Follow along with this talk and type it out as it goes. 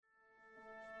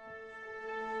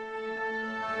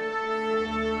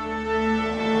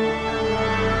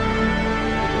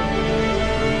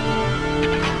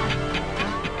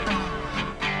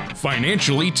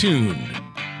Financially Tuned.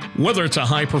 Whether it's a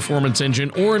high-performance engine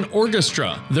or an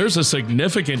orchestra, there's a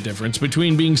significant difference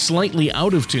between being slightly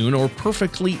out of tune or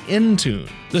perfectly in tune.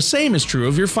 The same is true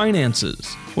of your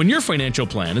finances. When your financial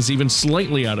plan is even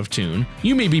slightly out of tune,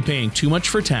 you may be paying too much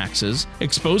for taxes,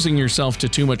 exposing yourself to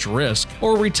too much risk,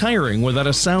 or retiring without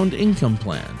a sound income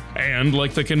plan. And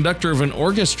like the conductor of an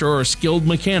orchestra or skilled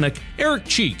mechanic, Eric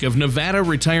Cheek of Nevada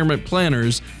Retirement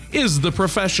Planners is the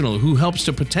professional who helps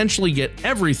to potentially get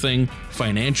everything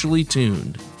financially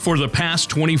tuned. For the past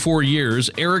 24 years,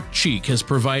 Eric Cheek has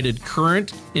provided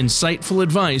current, insightful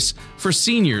advice for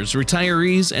seniors,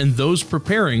 retirees, and those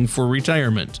preparing for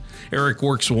retirement. Eric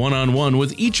works one-on-one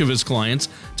with each of his clients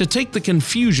to take the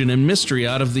confusion and mystery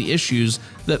out of the issues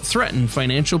that threaten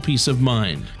financial peace of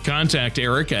mind. Contact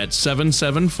Eric at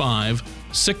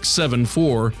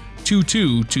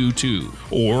 775-674-2222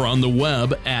 or on the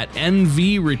web at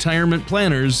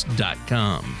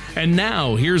nvretirementplanners.com. And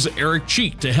now, here's Eric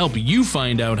Cheek to help you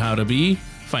find out how to be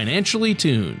financially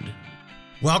tuned.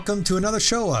 Welcome to another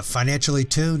show of Financially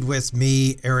Tuned with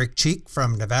me, Eric Cheek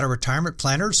from Nevada Retirement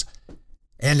Planners,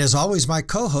 and as always, my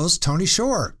co-host, Tony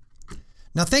Shore.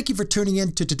 Now, thank you for tuning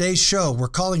in to today's show. We're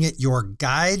calling it Your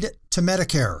Guide to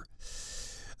Medicare.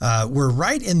 We're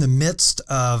right in the midst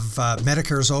of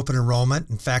Medicare's open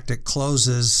enrollment. In fact, it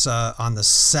closes on the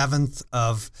 7th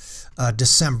of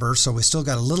December, so we still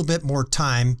got a little bit more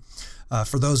time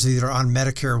for those of you that are on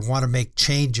Medicare and want to make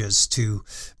changes to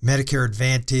Medicare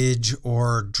Advantage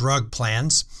or drug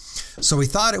plans. So we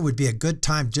thought it would be a good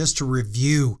time just to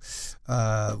review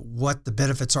what the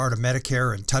benefits are to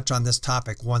Medicare and touch on this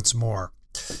topic once more.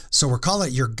 So we're calling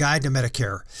it Your Guide to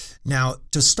Medicare. Now,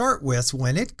 to start with,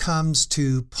 when it comes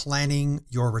to planning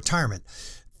your retirement,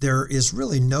 there is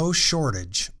really no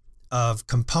shortage of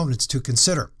components to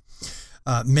consider.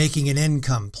 Making an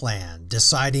income plan,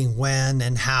 deciding when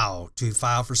and how to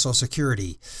file for Social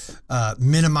Security,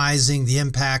 minimizing the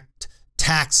impact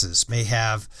taxes may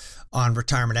have on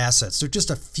retirement assets. So just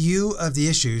a few of the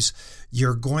issues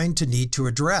you're going to need to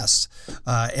address.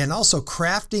 And also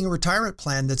crafting a retirement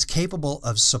plan that's capable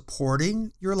of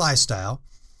supporting your lifestyle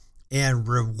and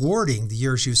rewarding the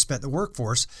years you've spent in the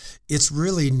workforce. It's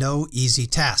really no easy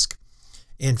task.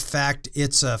 In fact,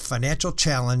 it's a financial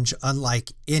challenge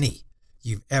unlike any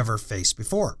you've ever faced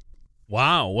before.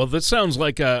 Wow. Well, this sounds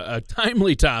like a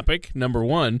timely topic, number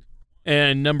one.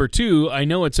 And number two, I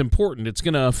know it's important. It's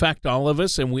going to affect all of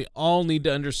us, and we all need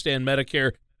to understand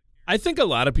Medicare. I think a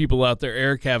lot of people out there,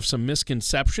 Eric, have some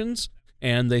misconceptions,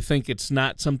 and they think it's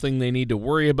not something they need to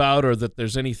worry about or that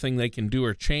there's anything they can do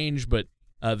or change, but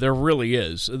there really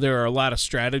is. There are a lot of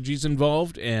strategies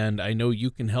involved, and I know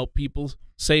you can help people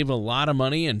save a lot of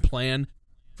money and plan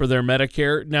for their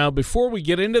Medicare. Now, before we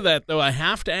get into that, though, I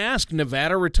have to ask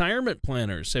Nevada Retirement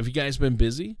Planners, have you guys been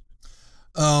busy?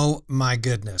 Oh, my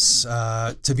goodness.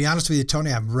 To be honest with you,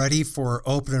 Tony, I'm ready for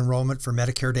open enrollment for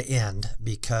Medicare to end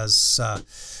because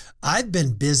I've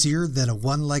been busier than a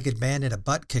one-legged man in a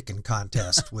butt-kicking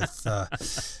contest with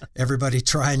everybody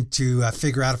trying to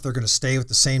figure out if they're going to stay with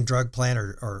the same drug plan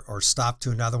or stop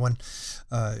to another one,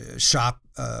 shop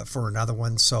for another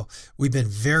one. So we've been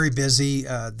very busy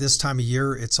this time of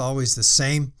year. It's always the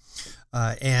same.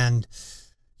 And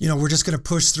you know, we're just going to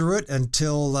push through it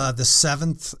until the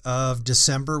 7th of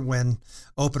December when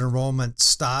open enrollment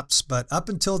stops. But up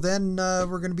until then,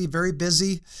 we're going to be very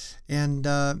busy, and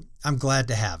I'm glad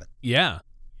to have it. Yeah.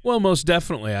 Well, most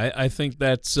definitely. I think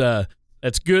that's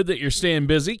good that you're staying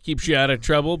busy, keeps you out of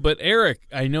trouble. But Eric,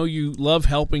 I know you love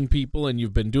helping people, and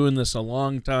you've been doing this a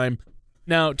long time.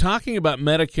 Now, talking about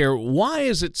Medicare, why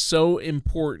is it so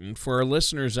important for our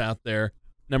listeners out there,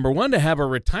 number one, to have a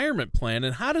retirement plan,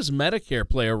 and how does Medicare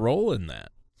play a role in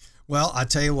that? Well, I'll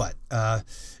tell you what,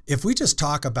 if we just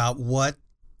talk about what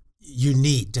you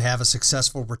need to have a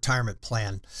successful retirement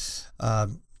plan,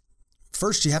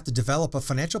 first you have to develop a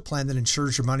financial plan that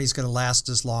ensures your money is going to last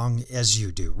as long as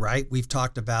you do, right? We've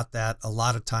talked about that a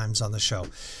lot of times on the show.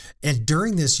 And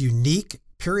during this unique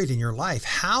period in your life,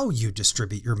 how you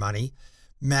distribute your money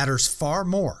matters far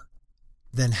more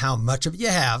than how much of it you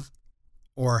have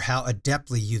or how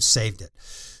adeptly you've saved it.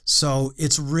 So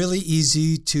it's really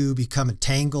easy to become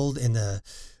entangled in the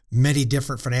many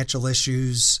different financial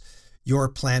issues your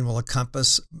plan will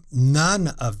encompass. None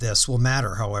of this will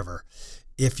matter, however,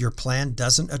 if your plan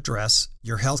doesn't address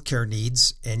your healthcare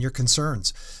needs and your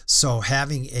concerns. So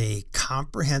having a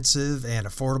comprehensive and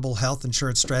affordable health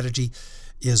insurance strategy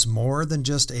is more than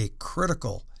just a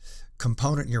critical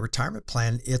component in your retirement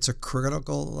plan. It's a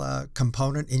critical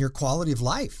component in your quality of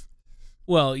life.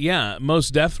 Well, yeah,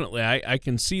 most definitely. I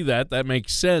can see that. That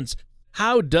makes sense.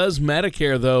 How does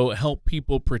Medicare, though, help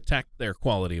people protect their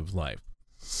quality of life?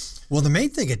 Well, the main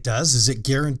thing it does is it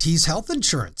guarantees health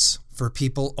insurance for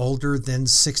people older than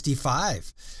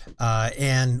 65.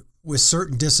 And with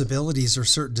certain disabilities or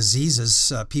certain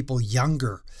diseases, people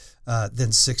younger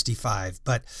than 65.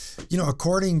 But,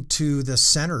 according to the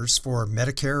Centers for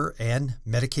Medicare and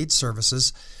Medicaid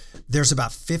Services, there's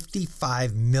about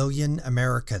 55 million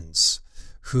Americans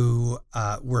who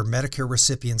were Medicare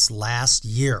recipients last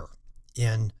year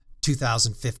in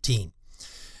 2015.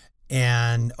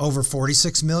 And over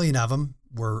 46 million of them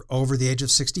were over the age of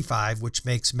 65, which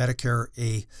makes Medicare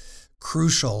a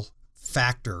crucial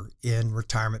factor in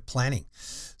retirement planning.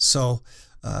 So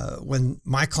when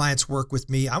my clients work with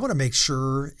me, I want to make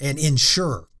sure and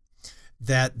ensure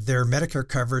that their Medicare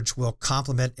coverage will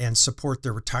complement and support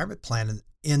their retirement plan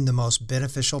in the most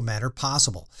beneficial manner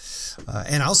possible.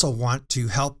 And I also want to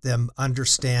help them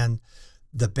understand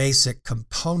the basic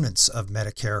components of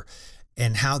Medicare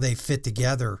and how they fit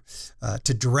together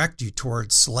to direct you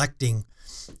towards selecting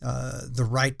the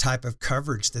right type of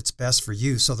coverage that's best for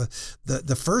you. So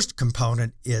the first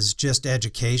component is just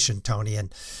education, Tony.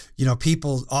 And,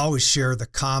 people always share the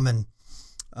common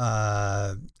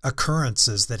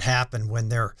occurrences that happen when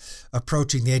they're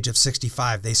approaching the age of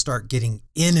 65. They start getting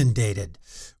inundated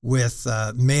with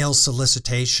mail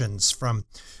solicitations from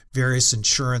various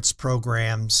insurance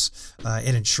programs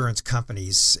and insurance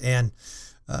companies. And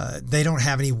they don't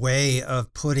have any way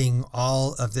of putting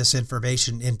all of this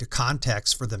information into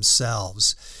context for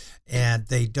themselves. And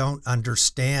they don't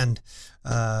understand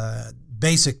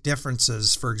basic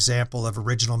differences, for example, of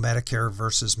original Medicare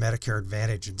versus Medicare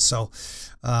Advantage. And so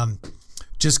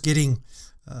just getting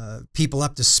people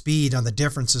up to speed on the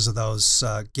differences of those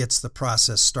gets the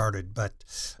process started. But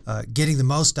getting the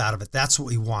most out of it, that's what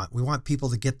we want. We want people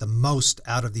to get the most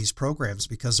out of these programs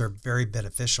because they're very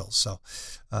beneficial. So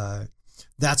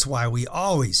that's why we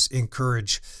always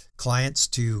encourage clients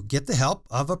to get the help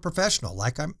of a professional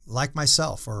like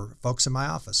myself or folks in my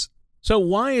office. So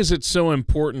why is it so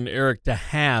important, Eric, to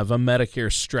have a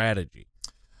Medicare strategy?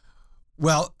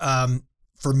 Well,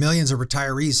 for millions of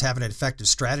retirees, having an effective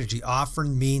strategy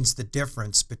often means the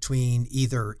difference between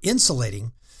either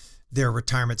insulating their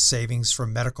retirement savings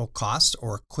from medical costs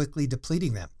or quickly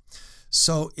depleting them.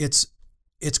 So it's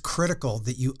critical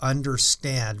that you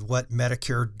understand what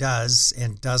Medicare does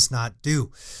and does not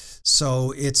do.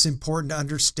 So it's important to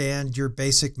understand your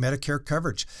basic Medicare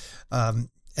coverage.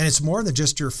 And it's more than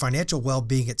just your financial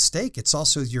well-being at stake. It's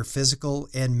also your physical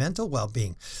and mental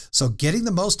well-being. So getting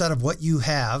the most out of what you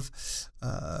have,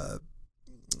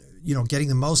 getting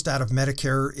the most out of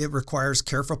Medicare, it requires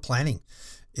careful planning.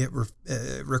 It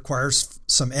requires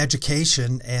some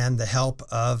education and the help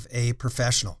of a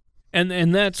professional.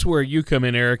 And that's where you come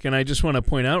in, Eric. And I just want to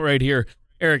point out right here,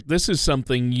 Eric, this is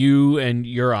something you and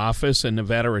your office and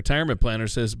Nevada Retirement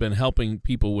Planners has been helping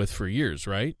people with for years,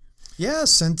 right? Yeah,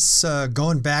 since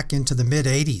going back into the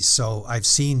mid-'80s. So I've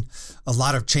seen a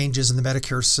lot of changes in the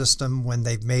Medicare system when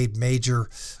they've made major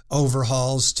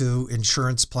overhauls to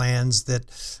insurance plans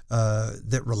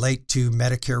that relate to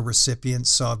Medicare recipients.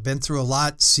 So I've been through a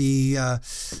lot, seen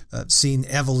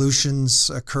evolutions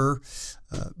occur.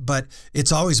 But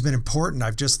it's always been important.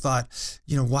 I've just thought,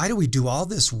 why do we do all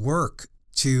this work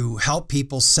to help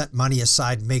people set money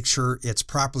aside, make sure it's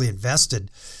properly invested,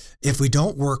 if we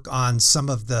don't work on some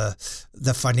of the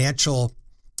financial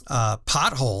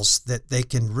potholes that they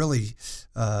can really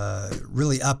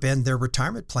upend their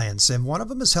retirement plans? And one of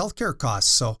them is healthcare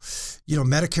costs. So,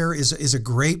 Medicare is a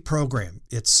great program.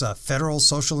 It's a federal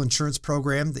social insurance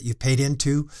program that you paid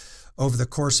into over the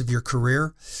course of your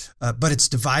career, but it's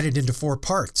divided into 4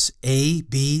 parts: A,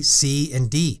 B, C, and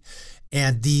D.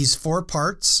 And these 4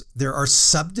 parts, there are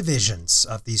subdivisions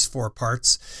of these 4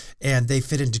 parts, and they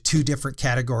fit into 2 different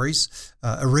categories.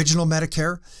 Original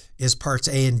Medicare is parts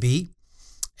A and B,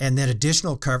 and then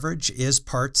additional coverage is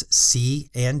parts C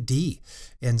and D.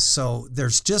 And so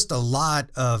there's just a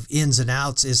lot of ins and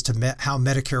outs as to how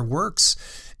Medicare works,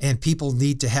 and people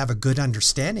need to have a good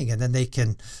understanding, and then they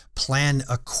can plan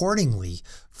accordingly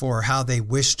for how they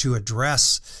wish to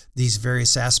address these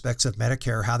various aspects of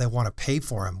Medicare, how they want to pay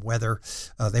for them, whether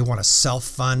they want to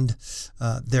self-fund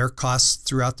their costs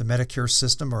throughout the Medicare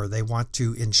system, or they want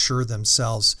to insure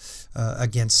themselves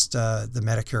against the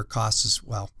Medicare costs as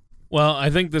well. Well,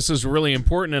 I think this is really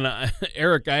important. And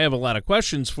Eric, I have a lot of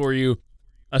questions for you,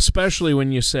 especially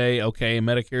when you say, okay,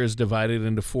 Medicare is divided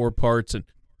into 4 parts. And,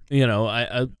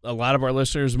 a lot of our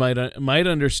listeners might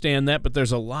understand that, but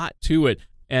there's a lot to it.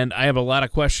 And I have a lot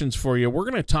of questions for you. We're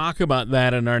going to talk about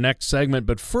that in our next segment.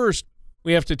 But first,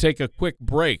 we have to take a quick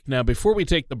break. Now, before we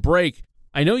take the break,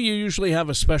 I know you usually have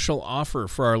a special offer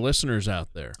for our listeners out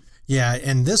there. Yeah,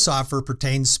 and this offer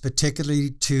pertains particularly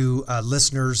to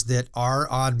listeners that are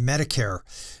on Medicare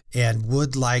and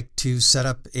would like to set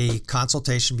up a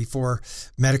consultation before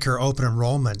Medicare open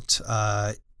enrollment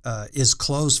is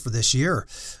closed for this year.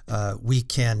 We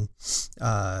can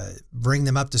bring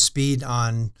them up to speed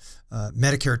on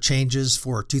Medicare changes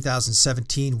for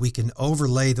 2017. We can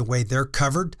overlay the way they're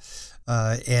covered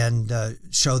and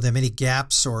show them any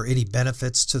gaps or any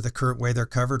benefits to the current way they're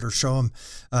covered, or show them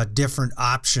different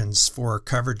options for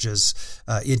coverages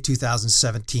in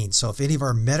 2017. So if any of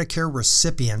our Medicare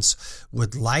recipients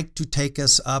would like to take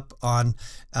us up on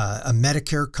a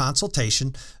Medicare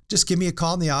consultation, just give me a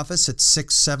call in the office at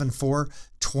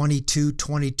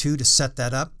 674-2222 to set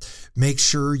that up. Make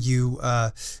sure you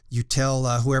tell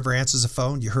whoever answers the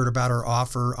phone you heard about our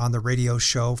offer on the radio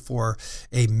show for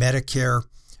a Medicare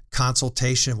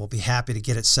consultation. We'll be happy to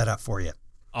get it set up for you.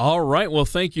 All right. Well,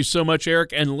 thank you so much,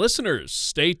 Eric. And listeners,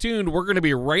 stay tuned. We're going to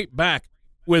be right back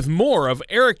with more of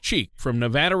Eric Cheek from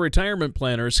Nevada Retirement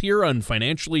Planners here on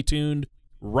Financially Tuned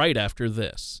right after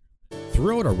this.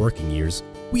 Throughout our working years,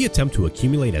 we attempt to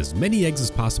accumulate as many eggs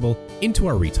as possible into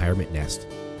our retirement nest.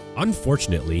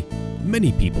 Unfortunately,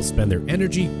 many people spend their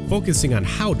energy focusing on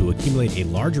how to accumulate a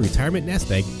large retirement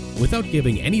nest egg without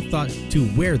giving any thought to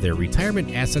where their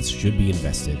retirement assets should be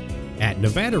invested. At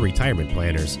Nevada Retirement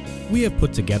Planners, we have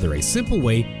put together a simple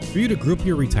way for you to group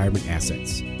your retirement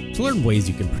assets. To learn ways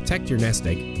you can protect your nest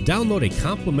egg, download a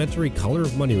complimentary Color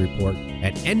of Money report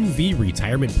at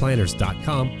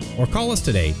nvretirementplanners.com or call us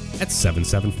today at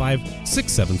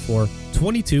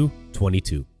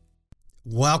 775-674-2222.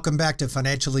 Welcome back to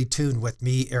Financially Tuned with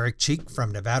me, Eric Cheek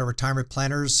from Nevada Retirement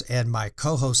Planners, and my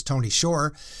co-host, Tony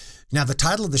Shore. Now, the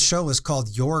title of the show is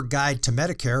called Your Guide to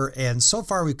Medicare, and so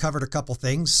far we've covered a couple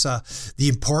things. The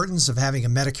importance of having a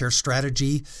Medicare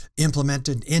strategy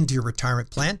implemented into your retirement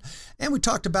plan, and we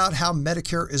talked about how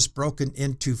Medicare is broken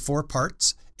into 4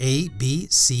 parts, A, B,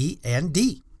 C, and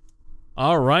D.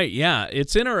 All right, yeah,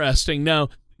 it's interesting. Now,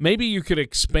 maybe you could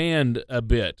expand a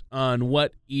bit on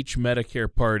what each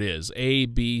Medicare part is, A,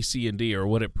 B, C, and D, or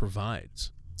what it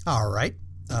provides. All right,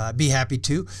 be happy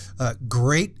to.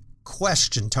 Great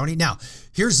question, Tony. Now,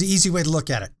 here's the easy way to look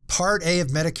at it. Part A of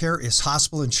Medicare is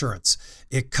hospital insurance.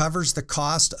 It covers the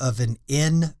cost of an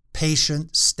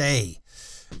inpatient stay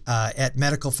at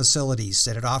medical facilities,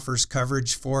 and it offers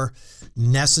coverage for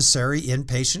necessary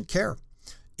inpatient care.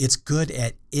 It's good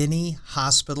at any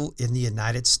hospital in the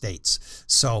United States.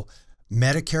 So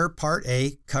Medicare Part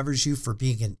A covers you for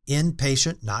being an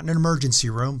inpatient, not in an emergency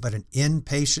room, but an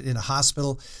inpatient in a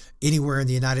hospital anywhere in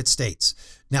the United States.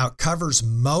 Now, it covers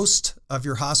most of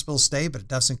your hospital stay, but it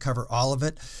doesn't cover all of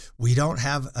it. We don't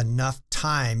have enough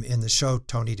time in the show,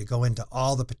 Tony, to go into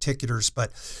all the particulars,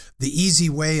 but the easy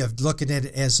way of looking at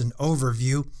it as an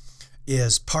overview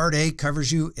is Part A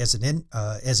covers you as an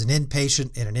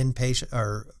inpatient in an inpatient,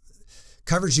 or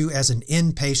covers you as an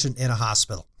inpatient in a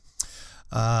hospital.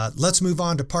 Let's move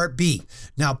on to Part B.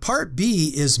 Now, Part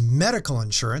B is medical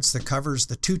insurance that covers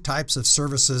the 2 types of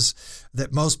services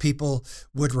that most people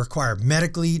would require: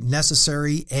 medically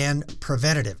necessary and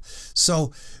preventative.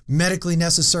 So medically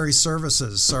necessary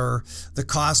services are the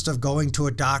cost of going to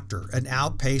a doctor, an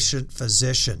outpatient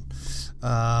physician.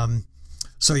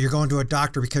 So you're going to a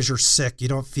doctor because you're sick, you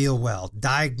don't feel well.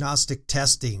 Diagnostic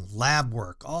testing, lab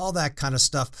work, all that kind of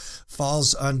stuff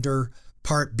falls under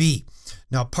Part B.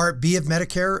 Now, Part B of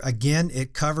Medicare, again,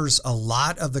 it covers a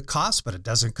lot of the costs, but it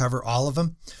doesn't cover all of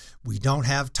them. We don't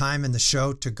have time in the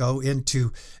show to go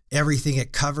into everything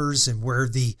it covers and where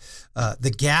the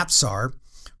gaps are,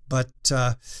 but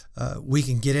we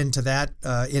can get into that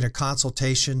in a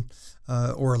consultation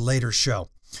or a later show.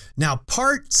 Now,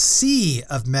 Part C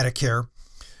of Medicare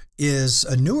is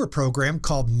a newer program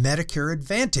called Medicare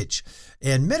Advantage.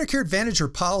 And Medicare Advantage are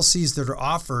policies that are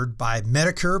offered by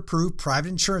Medicare-approved private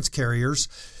insurance carriers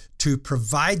to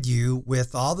provide you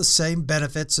with all the same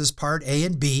benefits as Part A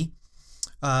and B,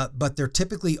 but they're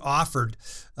typically offered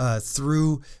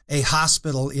through a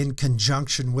hospital in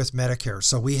conjunction with Medicare.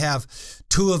 So we have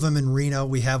 2 of them in Reno.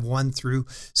 We have one through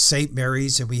St.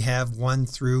 Mary's, and we have one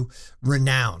through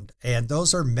Renowned. And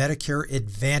those are Medicare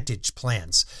Advantage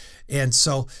plans. And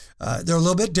so they're a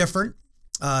little bit different.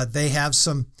 They have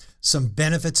some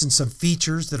benefits and some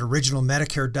features that original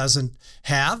Medicare doesn't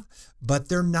have, but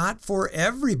they're not for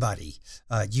everybody.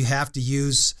 You have to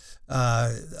use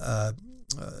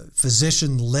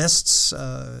physician lists,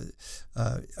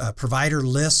 provider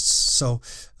lists, so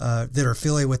that are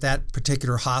affiliated with that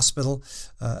particular hospital.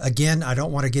 Again, I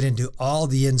don't want to get into all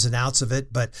the ins and outs of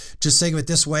it, but just think of it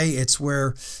this way: it's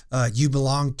where you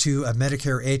belong to a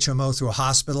Medicare HMO through a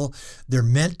hospital. They're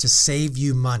meant to save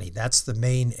you money. That's the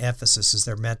main emphasis: is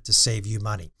they're meant to save you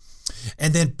money.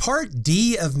 And then Part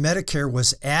D of Medicare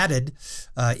was added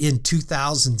in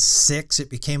 2006. It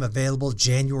became available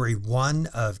January 1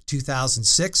 of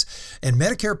 2006. And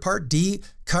Medicare Part D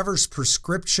covers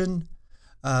prescription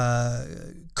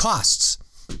costs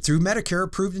through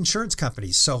Medicare-approved insurance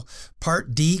companies. So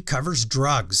Part D covers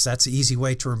drugs. That's an easy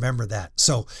way to remember that.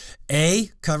 So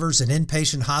A covers an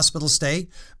inpatient hospital stay.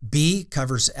 B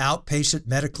covers outpatient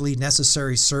medically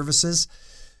necessary services.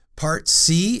 Part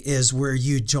C is where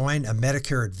you join a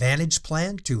Medicare Advantage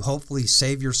plan to hopefully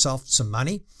save yourself some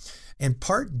money. And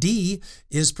Part D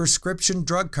is prescription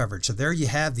drug coverage. So there you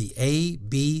have the A,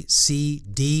 B, C,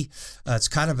 D. It's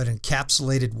kind of an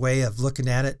encapsulated way of looking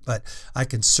at it, but I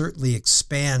can certainly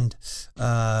expand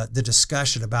the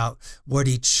discussion about what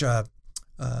each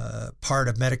part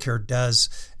of Medicare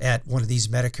does at one of these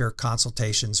Medicare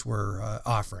consultations we're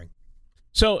offering.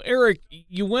 So, Eric,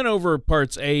 you went over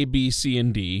parts A, B, C,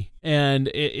 and D, and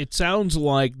it sounds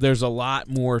like there's a lot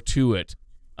more to it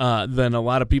than a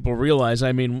lot of people realize.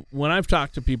 I mean, when I've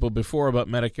talked to people before about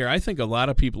Medicare, I think a lot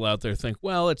of people out there think,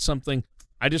 well, it's something,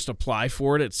 I just apply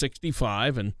for it at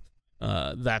 65, and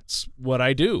that's what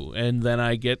I do, and then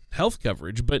I get health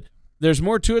coverage. But there's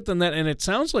more to it than that, and it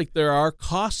sounds like there are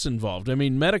costs involved. I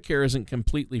mean, Medicare isn't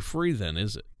completely free then,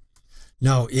 is it?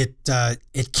 No, it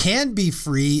can be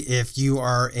free if you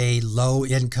are a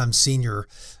low-income senior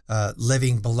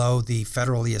living below the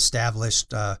federally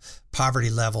established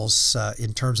poverty levels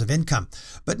in terms of income.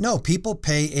 But no, people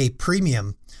pay a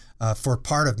premium for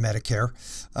part of Medicare,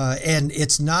 and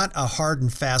it's not a hard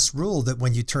and fast rule that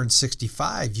when you turn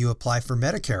 65, you apply for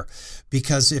Medicare.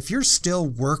 Because if you're still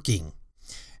working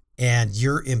and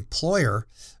your employer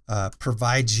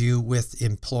provides you with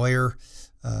employer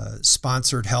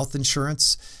sponsored health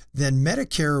insurance, then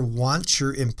Medicare wants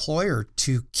your employer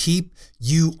to keep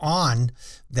you on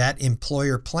that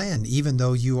employer plan, even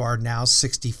though you are now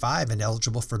 65 and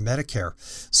eligible for Medicare.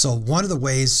 So one of the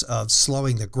ways of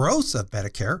slowing the growth of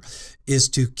Medicare is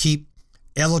to keep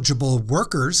eligible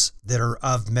workers that are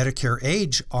of Medicare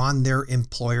age on their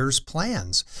employer's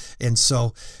plans. And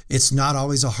so it's not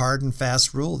always a hard and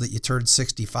fast rule that you turn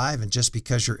 65 and just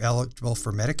because you're eligible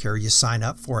for Medicare, you sign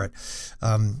up for it.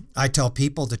 I tell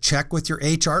people to check with your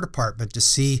HR department to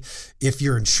see if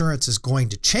your insurance is going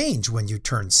to change when you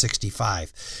turn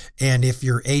 65. And if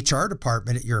your HR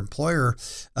department at your employer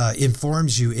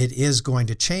informs you it is going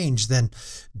to change, then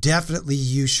definitely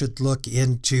you should look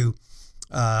into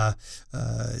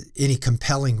any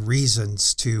compelling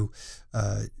reasons to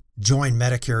join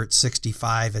Medicare at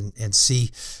 65 and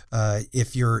see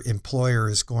if your employer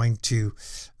is going to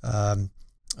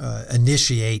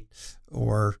initiate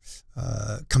or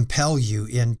compel you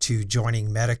into joining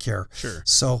Medicare. Sure.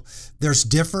 So there's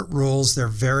different rules. They're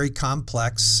very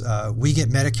complex. We get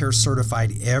Medicare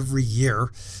certified every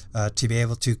year to be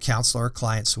able to counsel our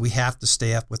clients. So we have to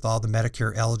stay up with all the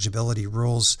Medicare eligibility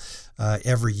rules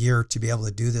every year to be able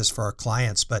to do this for our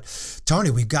clients. But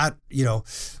Tony, we've got,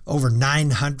 over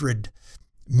 900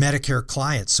 Medicare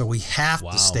clients. So we have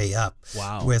to stay up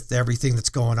with everything that's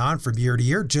going on from year to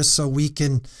year, just so we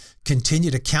can continue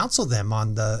to counsel them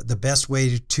on the best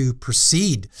way to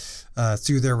proceed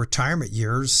through their retirement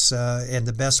years and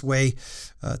the best way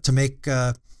to make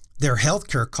their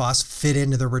healthcare costs fit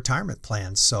into their retirement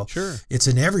plans. So sure. It's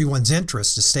in everyone's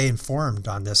interest to stay informed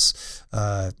on this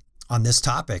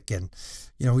topic. And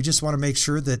we just want to make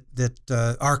sure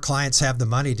that our clients have the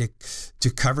money to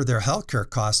cover their healthcare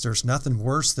costs. There's nothing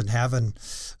worse than having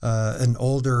an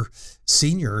older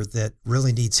senior that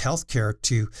really needs healthcare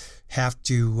to have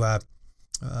to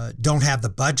don't have the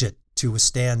budget to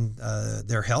withstand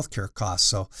their healthcare costs.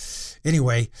 So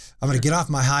anyway, I'm going to get off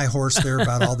my high horse there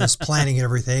about all this planning and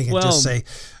everything and just say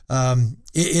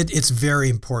it's very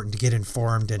important to get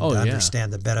informed and to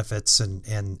understand the benefits and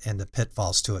the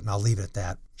pitfalls to it. And I'll leave it at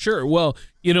that. Sure. Well,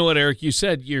 you know what, Eric, you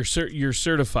said you're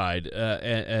certified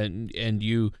and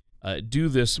you do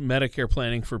this Medicare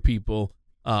planning for people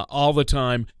all the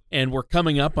time. And we're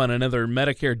coming up on another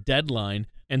Medicare deadline.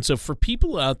 And so for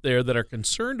people out there that are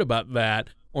concerned about that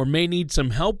or may need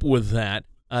some help with that,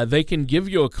 they can give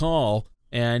you a call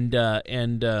and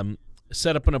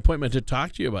set up an appointment to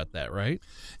talk to you about that, right?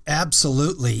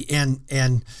 Absolutely.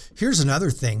 And here's another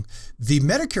thing. The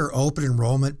Medicare open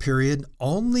enrollment period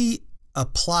only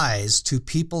applies to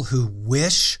people who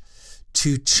wish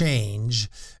to change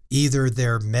either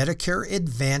their Medicare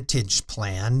Advantage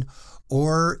plan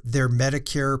or their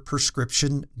Medicare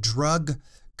prescription drug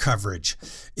coverage.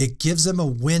 It gives them a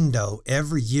window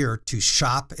every year to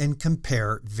shop and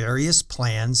compare various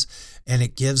plans, and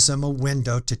it gives them a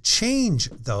window to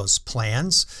change those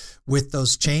plans, with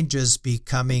those changes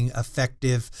becoming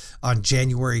effective on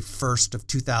January 1st of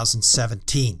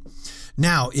 2017.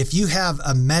 Now, if you have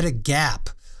a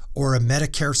Medigap or a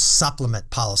Medicare supplement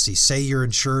policy, say you're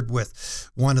insured with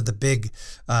one of the big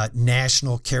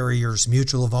national carriers,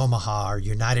 Mutual of Omaha or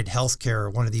United Healthcare, or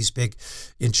one of these big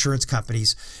insurance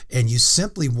companies, and you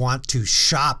simply want to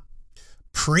shop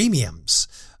premiums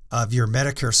of your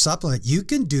Medicare supplement, you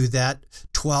can do that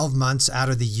 12 months out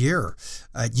of the year.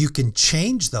 You can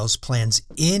change those plans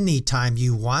anytime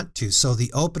you want to. So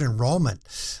the open enrollment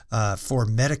for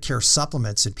Medicare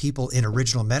supplements and people in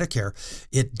original Medicare,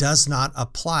 it does not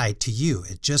apply to you.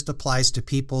 It just applies to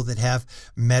people that have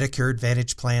Medicare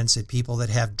Advantage plans and people that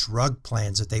have drug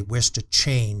plans that they wish to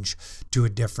change to a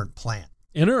different plan.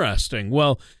 Interesting.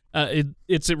 Well,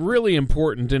 it's really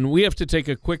important, and we have to take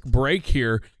a quick break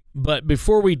here. But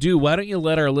before we do, why don't you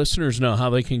let our listeners know how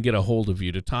they can get a hold of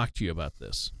you to talk to you about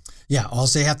this? Yeah, all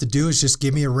they have to do is just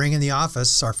give me a ring in the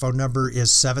office. Our phone number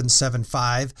is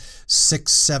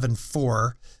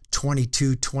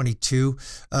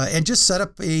 775-674-2222, and just set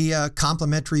up a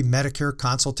complimentary Medicare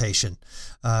consultation.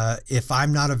 If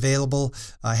I'm not available,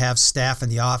 I have staff in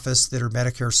the office that are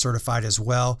Medicare certified as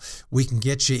well. We can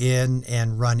get you in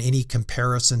and run any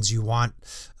comparisons you want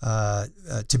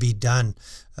to be done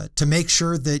to make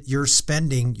sure that you're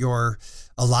spending your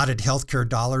allotted healthcare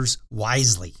dollars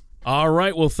wisely. All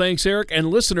right. Well, thanks, Eric.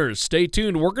 And listeners, stay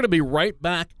tuned. We're going to be right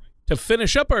back to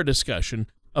finish up our discussion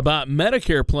about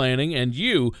Medicare planning and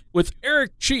you with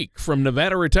Eric Cheek from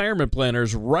Nevada Retirement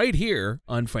Planners right here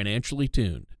on Financially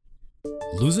Tuned.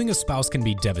 Losing a spouse can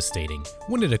be devastating.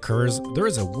 When it occurs, there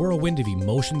is a whirlwind of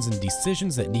emotions and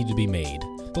decisions that need to be made.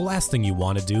 The last thing you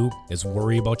want to do is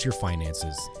worry about your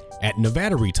finances. At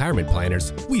Nevada Retirement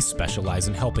Planners, we specialize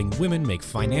in helping women make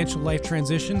financial life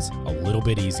transitions a little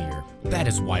bit easier. That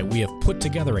is why we have put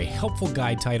together a helpful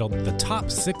guide titled The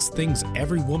Top 6 Things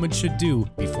Every Woman Should Do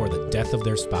Before the Death of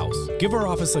Their Spouse. Give our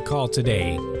office a call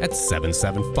today at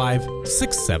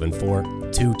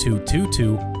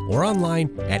 775-674-2222 or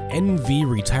online at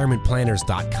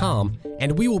nvretirementplanners.com,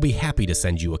 and we will be happy to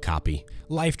send you a copy.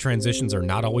 Life transitions are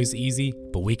not always easy,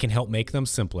 but we can help make them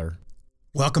simpler.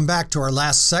 Welcome back to our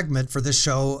last segment for this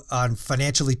show on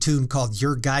Financially Tuned called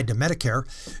Your Guide to Medicare.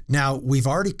 Now, we've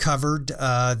already covered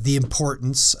the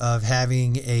importance of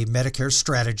having a Medicare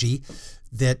strategy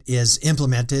that is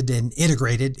implemented and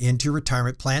integrated into your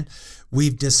retirement plan.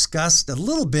 We've discussed a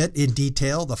little bit in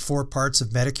detail the 4 parts of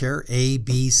Medicare, A,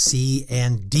 B, C,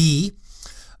 and D,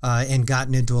 and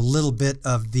gotten into a little bit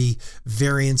of the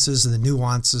variances and the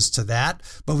nuances to that.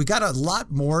 But we got a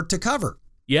lot more to cover.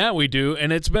 Yeah, we do,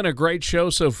 and it's been a great show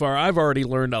so far. I've already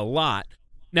learned a lot.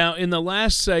 Now, in the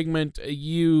last segment,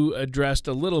 you addressed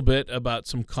a little bit about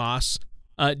some costs.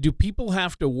 Do people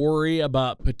have to worry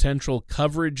about potential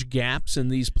coverage gaps in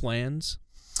these plans?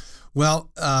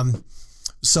 Well,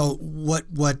 so what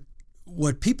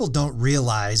people don't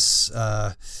realize,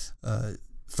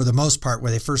 for the most part,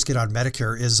 when they first get on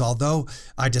Medicare, is although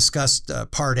I discussed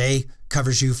Part A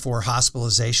covers you for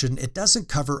hospitalization, it doesn't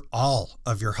cover all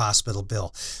of your hospital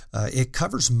bill. It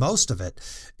covers most of it.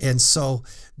 And so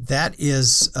that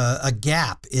is a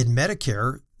gap in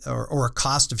Medicare, or a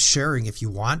cost of sharing, if you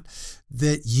want,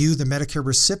 that you, the Medicare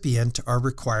recipient, are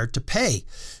required to pay.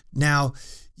 Now,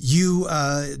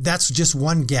 that's just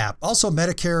one gap. Also,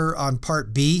 Medicare on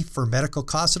Part B for medical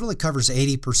costs, it only covers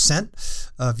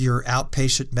 80% of your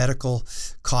outpatient medical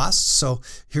costs. So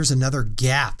here's another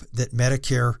gap that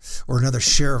Medicare, or another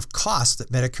share of cost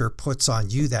that Medicare puts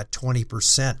on you, that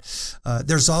 20%.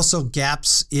 There's also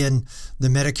gaps in the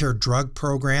Medicare drug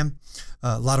program.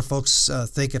 A lot of folks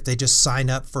think if they just sign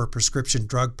up for a prescription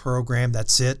drug program,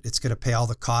 that's it. It's going to pay all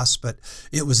the costs, but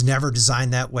it was never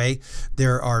designed that way.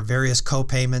 There are various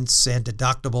co-payments and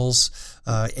deductibles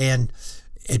and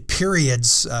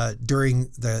periods during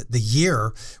the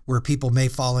year where people may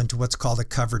fall into what's called a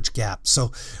coverage gap.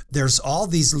 So there's all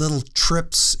these little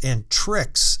trips and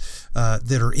tricks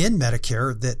that are in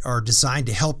Medicare that are designed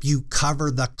to help you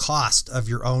cover the cost of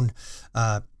your own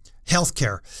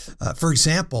healthcare. For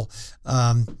example,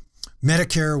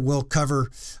 Medicare will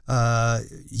cover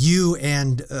you,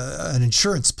 and an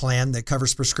insurance plan that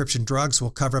covers prescription drugs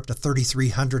will cover up to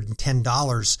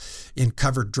 $3,310 in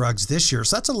covered drugs this year.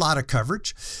 So that's a lot of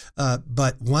coverage.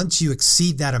 But once you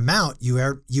exceed that amount,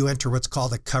 you enter what's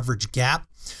called a coverage gap,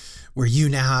 where you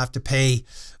now have to pay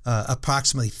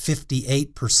approximately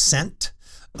 58%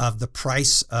 of the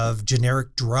price of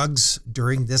generic drugs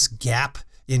during this gap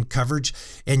in coverage,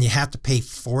 and you have to pay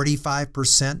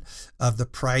 45% of the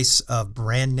price of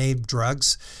brand name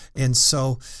drugs. And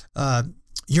so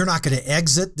you're not going to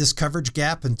exit this coverage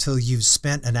gap until you've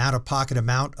spent an out-of-pocket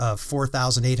amount of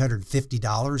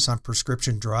 $4,850 on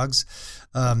prescription drugs.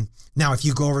 Now, if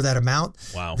you go over that amount,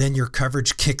 then your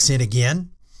coverage kicks in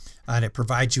again. And it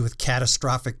provides you with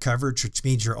catastrophic coverage, which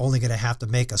means you're only going to have to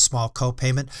make a small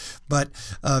copayment. But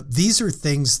these are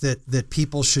things that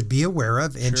people should be aware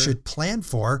of and should plan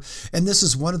for. And this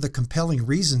is one of the compelling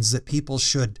reasons that people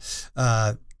should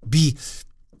they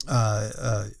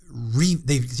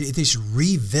should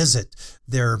revisit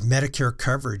their Medicare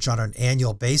coverage on an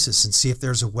annual basis and see if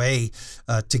there's a way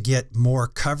to get more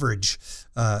coverage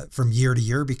from year to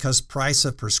year, because price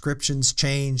of prescriptions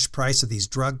change, price of these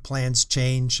drug plans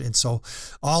change. And so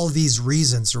all of these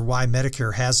reasons are why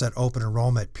Medicare has that open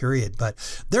enrollment period.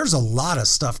 But there's a lot of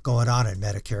stuff going on in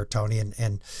Medicare, Tony,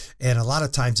 and a lot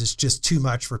of times it's just too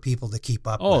much for people to keep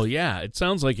up with. Oh, yeah. It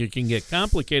sounds like it can get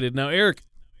complicated. Now, Eric,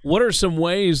 what are some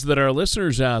ways that our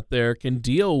listeners out there can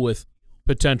deal with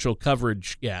potential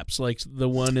coverage gaps, like the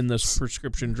one in this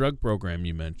prescription drug program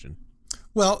you mentioned?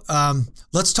 Well,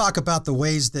 let's talk about the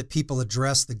ways that people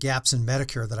address the gaps in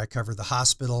Medicare that I covered, the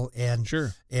hospital and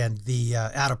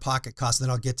the out-of-pocket costs, and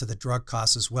then I'll get to the drug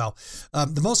costs as well.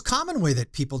 The most common way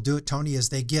that people do it, Tony, is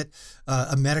they get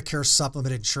a Medicare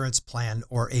supplement insurance plan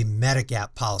or a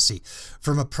Medigap policy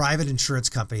from a private insurance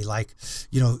company, like,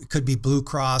 it could be Blue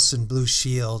Cross and Blue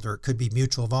Shield, or it could be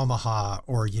Mutual of Omaha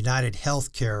or United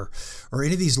Healthcare, or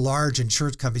any of these large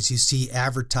insurance companies you see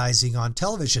advertising on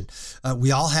television.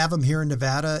 We all have them here in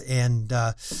Nevada, and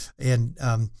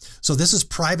so this is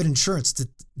private insurance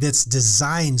that's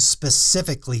designed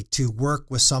specifically to work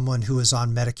with someone who is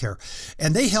on Medicare,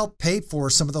 and they help pay for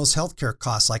some of those healthcare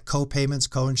costs, like co-payments,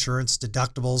 co-insurance,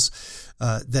 deductibles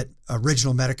that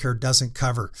original Medicare doesn't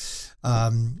cover.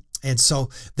 And so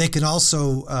they can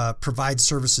also provide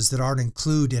services that aren't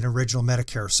included in original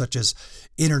Medicare, such as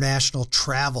international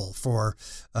travel for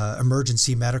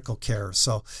emergency medical care.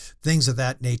 So things of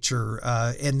that nature.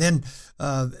 And then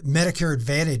Medicare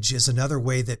Advantage is another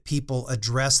way that people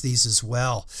address these as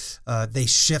well. They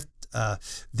shift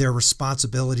their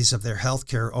responsibilities of their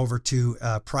healthcare over to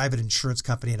a private insurance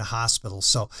company and a hospital.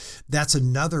 So that's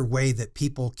another way that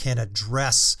people can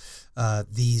address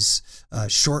these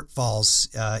shortfalls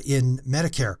in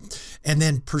Medicare. And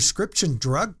then prescription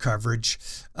drug coverage,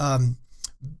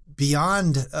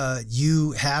 beyond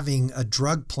you having a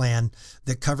drug plan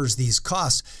that covers these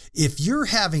costs, if you're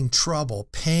having trouble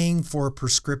paying for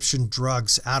prescription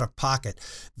drugs out of pocket,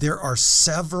 there are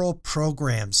several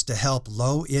programs to help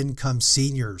low-income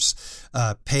seniors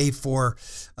pay for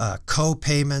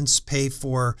co-payments, pay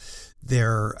for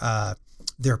their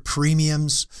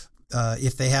premiums,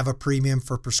 if they have a premium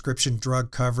for prescription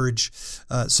drug coverage.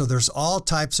 So there's all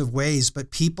types of ways,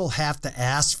 but people have to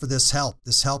ask for this help.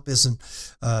 This help isn't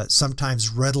sometimes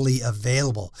readily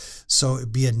available. So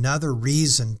it'd be another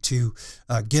reason to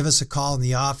give us a call in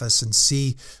the office and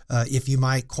see if you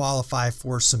might qualify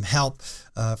for some help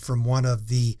from one of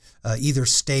the either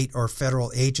state or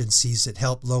federal agencies that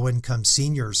help low-income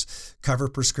seniors cover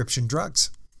prescription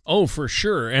drugs. Oh, for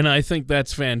sure. And I think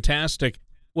that's fantastic.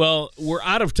 Well, we're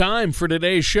out of time for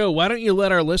today's show. Why don't you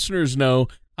let our listeners know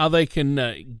how they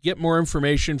can get more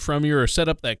information from you or set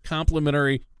up that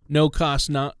complimentary, no-cost,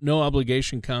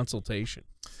 no-obligation consultation?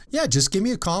 Yeah, just give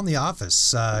me a call in the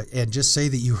office and just say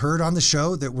that you heard on the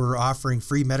show that we're offering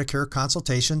free Medicare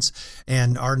consultations.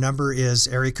 And our number is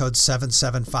area code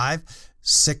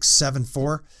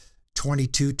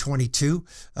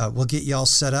 775-674-2222. We'll get you all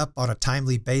set up on a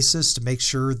timely basis to make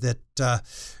sure that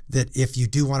if you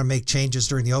do want to make changes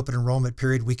during the open enrollment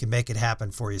period, we can make it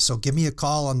happen for you. So give me a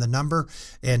call on the number,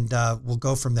 and we'll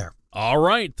go from there. All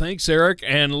right. Thanks, Eric.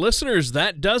 And listeners,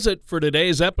 that does it for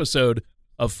today's episode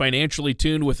of Financially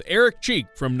Tuned with Eric Cheek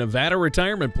from Nevada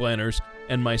Retirement Planners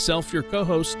and myself, your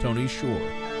co-host, Tony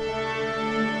Shore.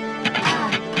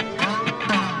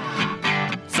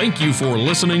 Thank you for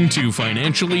listening to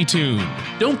Financially Tuned.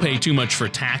 Don't pay too much for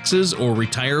taxes or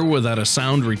retire without a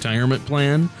sound retirement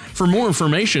plan. For more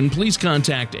information, please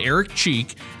contact Eric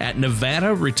Cheek at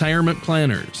Nevada Retirement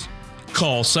Planners.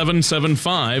 Call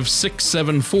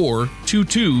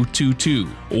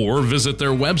 775-674-2222 or visit their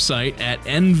website at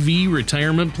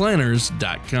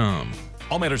nvretirementplanners.com.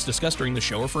 All matters discussed during the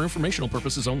show are for informational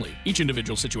purposes only. Each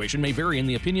individual situation may vary, and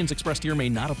the opinions expressed here may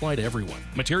not apply to everyone.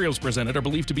 Materials presented are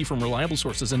believed to be from reliable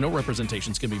sources, and no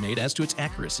representations can be made as to its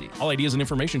accuracy. All ideas and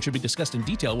information should be discussed in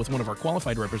detail with one of our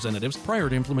qualified representatives prior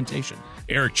to implementation.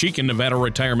 Eric Cheek and Nevada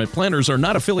Retirement Planners are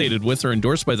not affiliated with or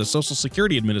endorsed by the Social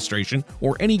Security Administration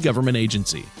or any government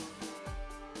agency.